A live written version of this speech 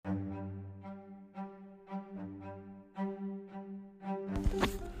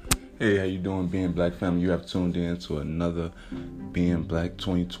Hey, how you doing, Being Black family? You have tuned in to another Being Black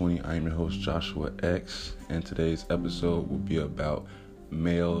 2020. I am your host, Joshua X, and today's episode will be about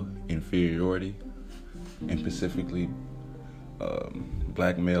male inferiority, and specifically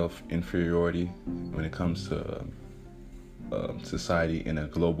black male inferiority when it comes to society in a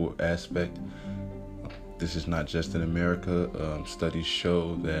global aspect. This is not just in America. Studies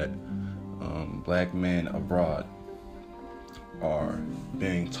show that black men abroad are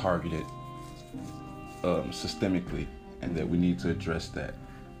being targeted systemically, and that we need to address that.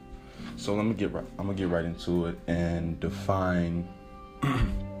 So I'm gonna get right into it and define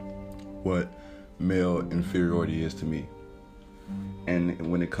what male inferiority is to me, and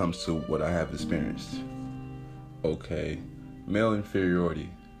when it comes to what I have experienced. Okay, male inferiority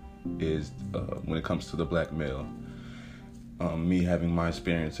is when it comes to the black male. Me having my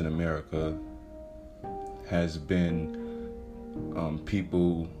experience in America has been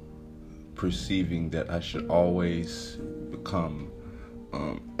people perceiving that I should always become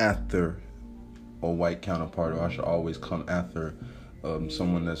after a white counterpart, or I should always come after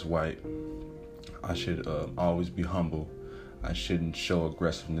someone that's white. I should always be humble. I shouldn't show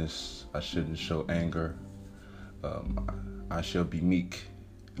aggressiveness. I shouldn't show anger. I should be meek.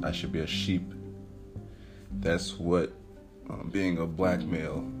 I should be a sheep. That's what being a black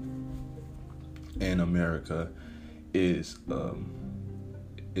male in America is.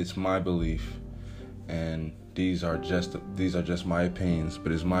 It's my belief, and these are just my opinions,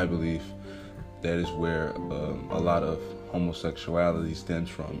 but it's my belief that is where a lot of homosexuality stems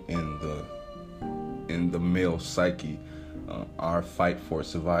from in the male psyche. Our fight for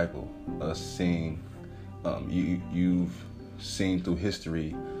survival, us seeing you've seen through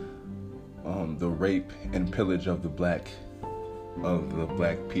history the rape and pillage of the black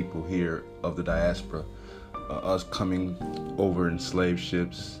people here of the diaspora. Us coming over in slave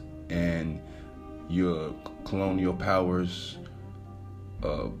ships, and your colonial powers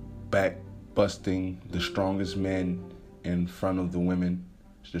back busting the strongest men in front of the women,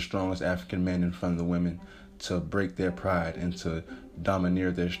 the strongest African men in front of the women, to break their pride and to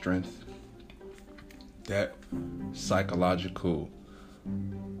domineer their strength. That psychological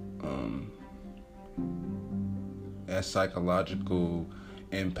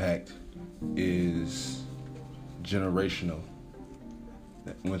impact is generational.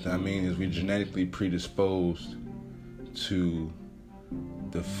 What I mean is, we're genetically predisposed to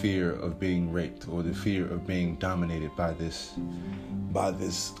the fear of being raped, or the fear of being dominated by this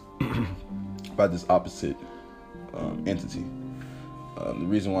opposite entity. The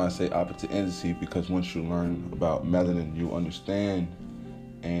reason why I say opposite entity, because once you learn about melanin, you understand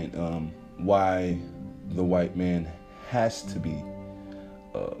and why the white man has to be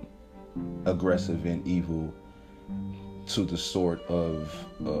aggressive and evil to the sort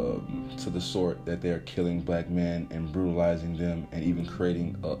that they're killing black men and brutalizing them, and even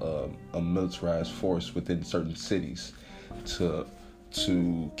creating a militarized force within certain cities to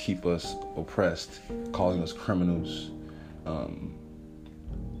keep us oppressed, calling us criminals,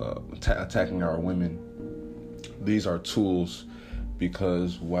 attacking our women. These are tools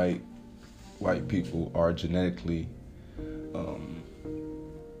because white people are genetically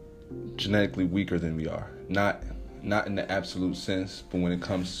weaker than we are. Not in the absolute sense, but when it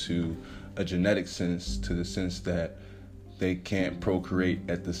comes to a genetic sense, to the sense that they can't procreate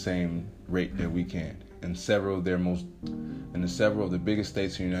at the same rate that we can. In several of the biggest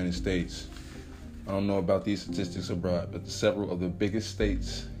states in the United States, I don't know about these statistics abroad, but several of the biggest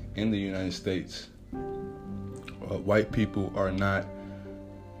states in the United States, white people are not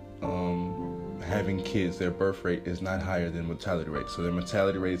having kids. Their birth rate is not higher than mortality rate. So their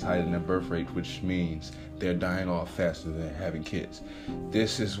mortality rate is higher than their birth rate, which means they're dying off faster than having kids.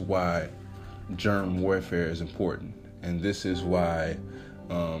 This is why germ warfare is important, and this is why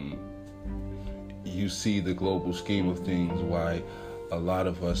you see the global scheme of things, why a lot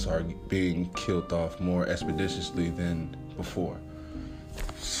of us are being killed off more expeditiously than before.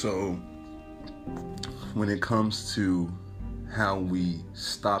 So when it comes to how we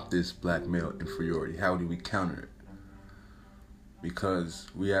stop this black male inferiority, how do we counter it? Because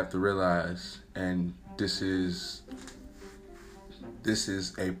we have to realize, and this is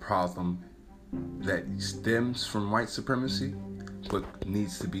a problem that stems from white supremacy, but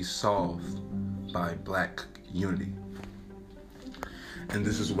needs to be solved by black unity. And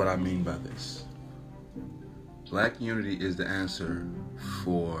this is what I mean by this. Black unity is the answer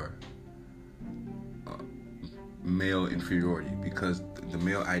for male inferiority, because the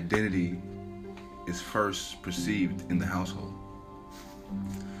male identity is first perceived in the household.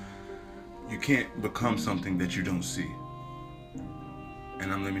 You can't become something that you don't see.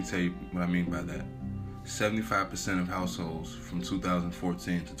 And let me tell you what I mean by that. 75% of households from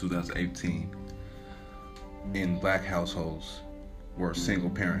 2014 to 2018 in black households were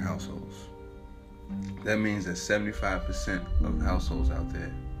single-parent households. That means that 75% of households out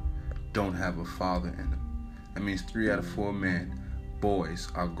there don't have a father in them. That means 3 out of 4 men, boys,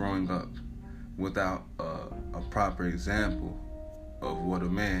 are growing up without a proper example of what a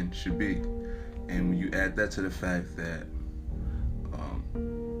man should be. And when you add that to the fact that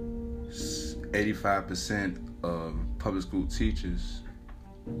 85% of public school teachers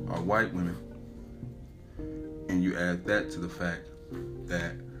are white women, and you add that to the fact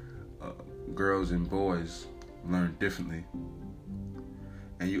that girls and boys learn differently,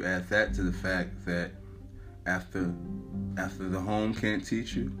 and you add that to the fact that after the home can't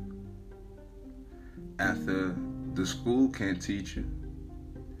teach you, after the school can't teach you,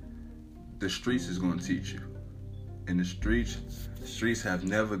 the streets is going to teach you. And the streets have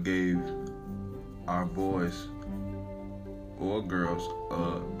never gave our boys or girls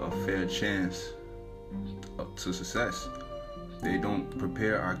a fair chance to success. They don't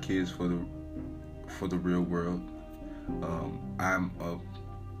prepare our kids for the real world. I'm a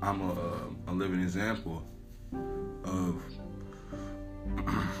living example of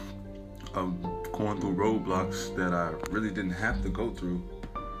going through roadblocks that I really didn't have to go through,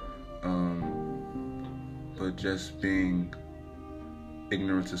 but just being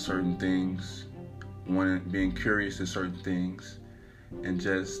ignorant to certain things, being curious to certain things, and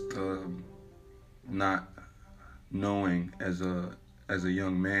just not knowing as a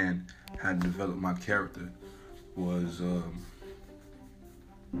young man how to develop my character was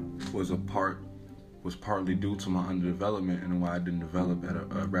partly due to my underdevelopment and why I didn't develop at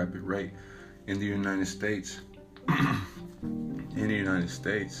a rapid rate. In the United States,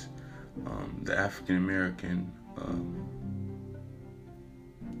 the African American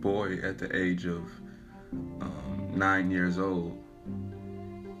boy at the age of 9 years old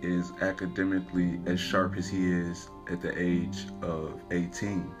is academically as sharp as he is at the age of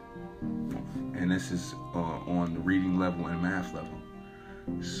 18. And this is on the reading level and math level.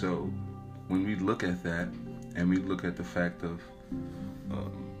 So when we look at that, and we look at the fact of,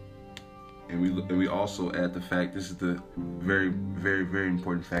 and we also add the fact, this is the very, very, very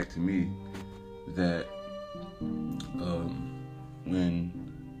important fact to me, that when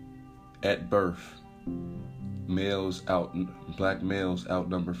at birth, black males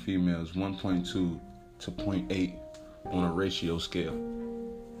outnumber females 1.2 to 0.8 on a ratio scale.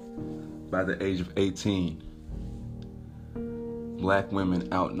 By the age of 18, black women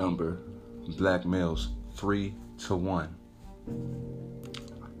outnumber black males 3 to 1.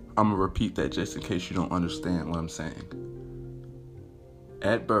 I'm going to repeat that just in case you don't understand what I'm saying.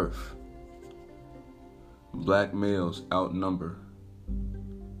 At birth, black males outnumber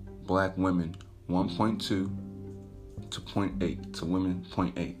black women 1.2 to 0.8 to women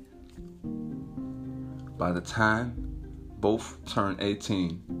 0.8. By the time both turn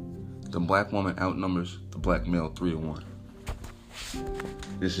 18, the black woman outnumbers the black male 3 to 1.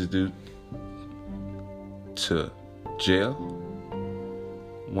 This is due to jail.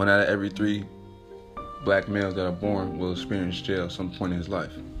 1 out of every 3 black males that are born will experience jail at some point in his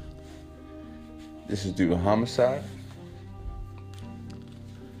life. This is due to homicide.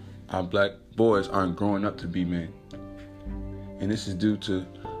 Our black boys aren't growing up to be men. And this is due to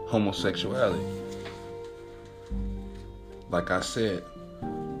homosexuality. Like I said,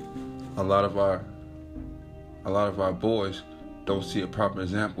 a lot of our boys don't see a proper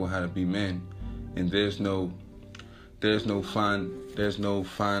example of how to be men, and there's no fine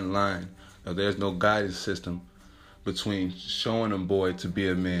line, or there's no guidance system between showing a boy to be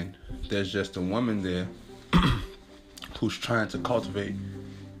a man. There's just a woman there who's trying to cultivate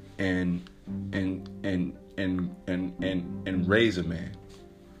and raise a man.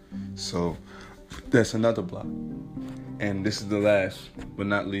 So that's another block. And this is the last but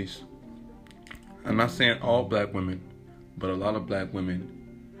not least. I'm not saying all black women, but a lot of black women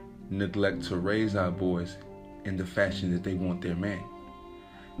neglect to raise our boys in the fashion that they want their man.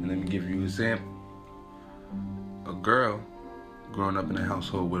 And let me give you an example. A girl growing up in a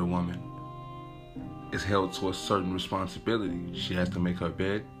household with a woman is held to a certain responsibility. She has to make her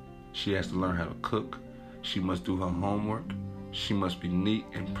bed. She has to learn how to cook. She must do her homework. She must be neat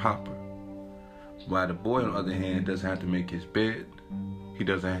and proper. While the boy, on the other hand, doesn't have to make his bed.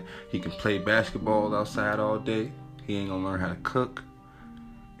 He can play basketball outside all day. He ain't gonna learn how to cook.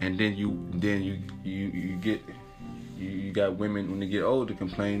 And then you got women when they get older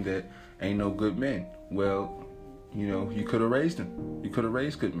complain that ain't no good men. Well, you could have raised them. You could have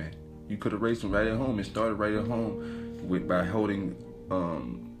raised good men. You could have raised them right at home and started right at home by holding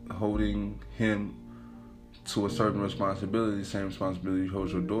holding him to a certain responsibility, the same responsibility you hold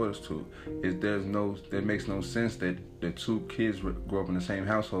your daughters to. There makes no sense that the two kids grow up in the same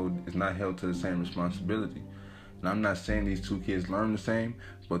household is not held to the same responsibility. And I'm not saying these two kids learn the same,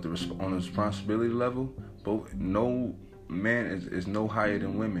 but on the responsibility level, no man is no higher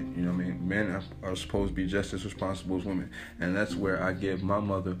than women. You know what I mean? Men are supposed to be just as responsible as women, and that's where I give my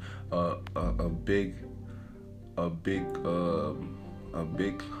mother a big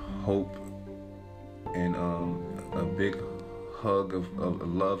hope and a big hug of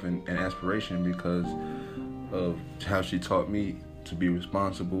love and aspiration, because of how she taught me to be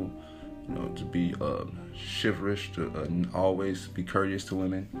responsible, to be chivalrous, to always be courteous to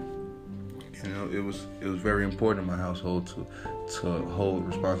women. It was very important in my household to hold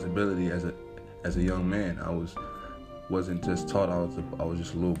responsibility as a young man. I wasn't just taught I was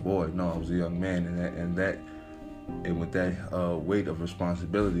just a little boy. No, I was a young man, and with that weight of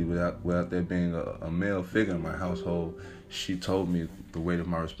responsibility, without there being a male figure in my household, she told me the weight of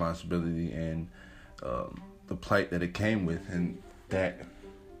my responsibility and the plight that it came with, and that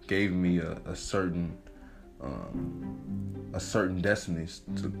gave me a certain destiny,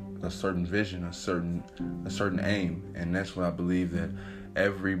 a certain vision, a certain aim, and that's what I believe that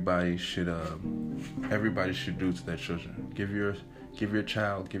everybody should do to their children. Give your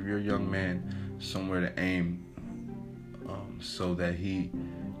child, give your young man somewhere to aim, so that he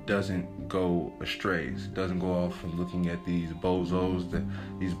doesn't go astray, doesn't go off from looking at these bozo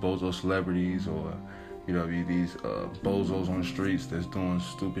celebrities, or these bozos on the streets that's doing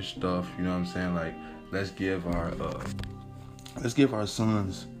stupid stuff. You know what I'm saying? Like, let's give our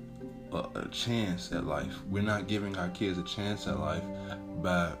sons a chance at life. We're not giving our kids a chance at life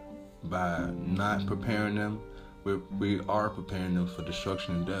by not preparing them. We are preparing them for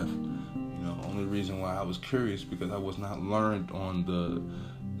destruction and death. Only reason why I was curious, because I was not learned on the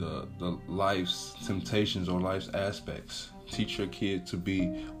life's temptations or life's aspects. Teach your kid to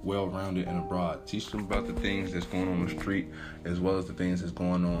be well-rounded and abroad. Teach them about the things that's going on the street, as well as the things that's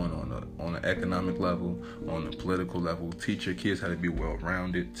going on the economic level, on the political level. Teach your kids how to be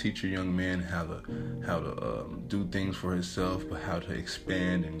well-rounded. Teach your young man how to do things for himself, but how to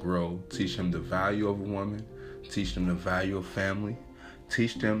expand and grow. Teach him the value of a woman. Teach them the value of family.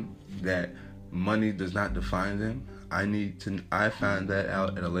 Teach them that money does not define them. I found that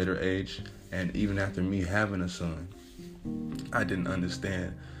out at a later age, and even after me having a son, I didn't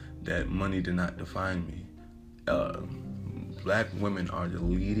understand that money did not define me. Black women are the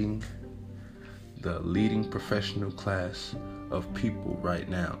leading professional class of people right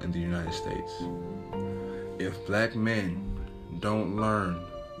now in the United States. If black men don't learn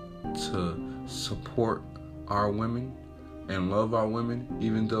to support our women and love our women,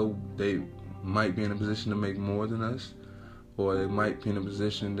 even though they might be in a position to make more than us, or they might be in a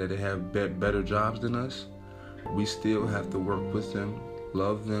position that they have better jobs than us, we still have to work with them,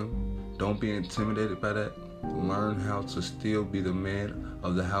 love them. Don't be intimidated by that. Learn how to still be the man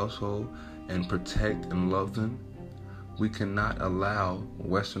of the household and protect and love them. We cannot allow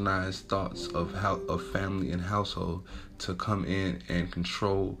westernized thoughts of family and household to come in and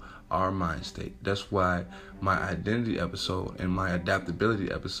control our mind state. That's why my identity episode and my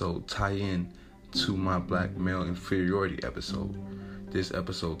adaptability episode tie in to my black male inferiority episode, this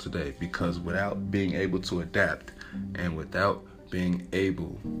episode today, because without being able to adapt and without being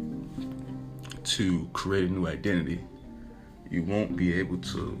able to create a new identity, you won't be able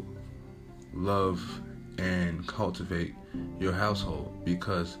to love and cultivate your household,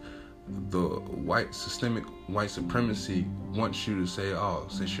 because the systemic white supremacy wants you to say, oh,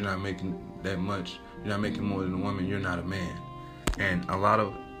 since you're not making that much, you're not making more than a woman, you're not a man. And a lot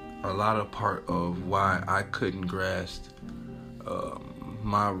of part of why I couldn't grasp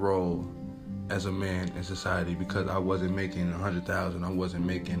my role as a man in society, because I wasn't making 100,000, I wasn't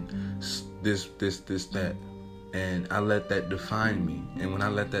making this, that, and I let that define me. And when I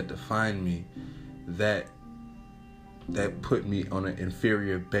let that define me, that put me on an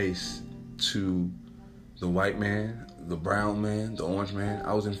inferior base to the white man, the brown man, the orange man.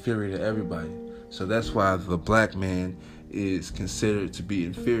 I was inferior to everybody. So that's why the black man is considered to be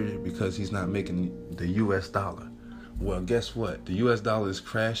inferior, because he's not making the U.S. dollar. Well, guess what? The U.S. dollar is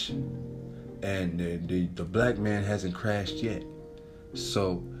crashing, and the black man hasn't crashed yet.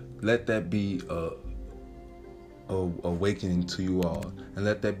 So let that be a awakening to you all, and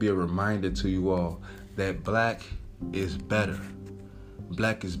let that be a reminder to you all that black is better.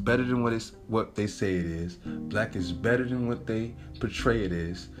 Black is better than what they say it is. Black is better than what they portray it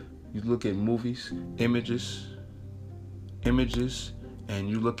is. You look at movies, images, and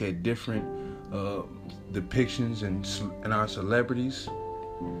you look at different depictions and our celebrities,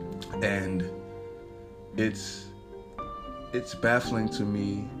 and it's baffling to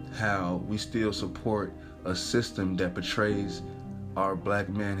me how we still support a system that portrays our black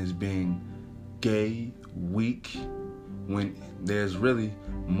man as being gay, weak, when there's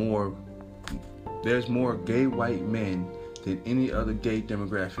more gay white men than any other gay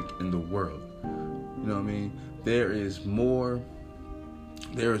demographic in the world. You know what I mean?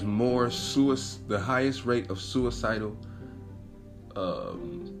 The highest rate of suicidal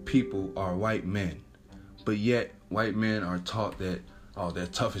people are white men. But yet, white men are taught that, they're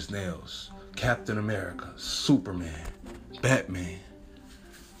tough as nails. Captain America, Superman, Batman.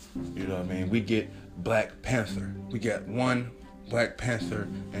 You know what I mean? We get Black Panther. We got one Black Panther,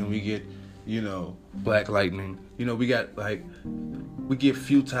 and we get, Black Lightning. We get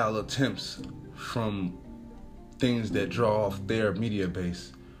futile attempts from things that draw off their media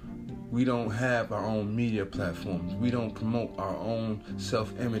base. We don't have our own media platforms. We don't promote our own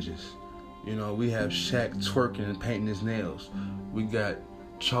self-images. We have Shaq twerking and painting his nails. We got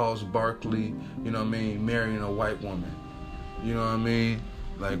Charles Barkley, marrying a white woman. You know what I mean?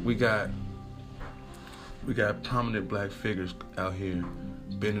 Like, we got prominent black figures out here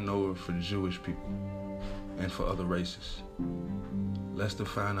bending over for the Jewish people and for other races. Let's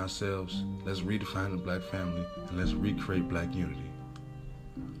define ourselves. Let's redefine the black family, and let's recreate black unity.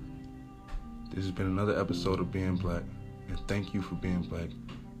 This has been another episode of Being Black, and thank you for being black,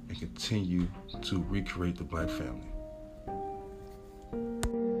 and continue to recreate the black family.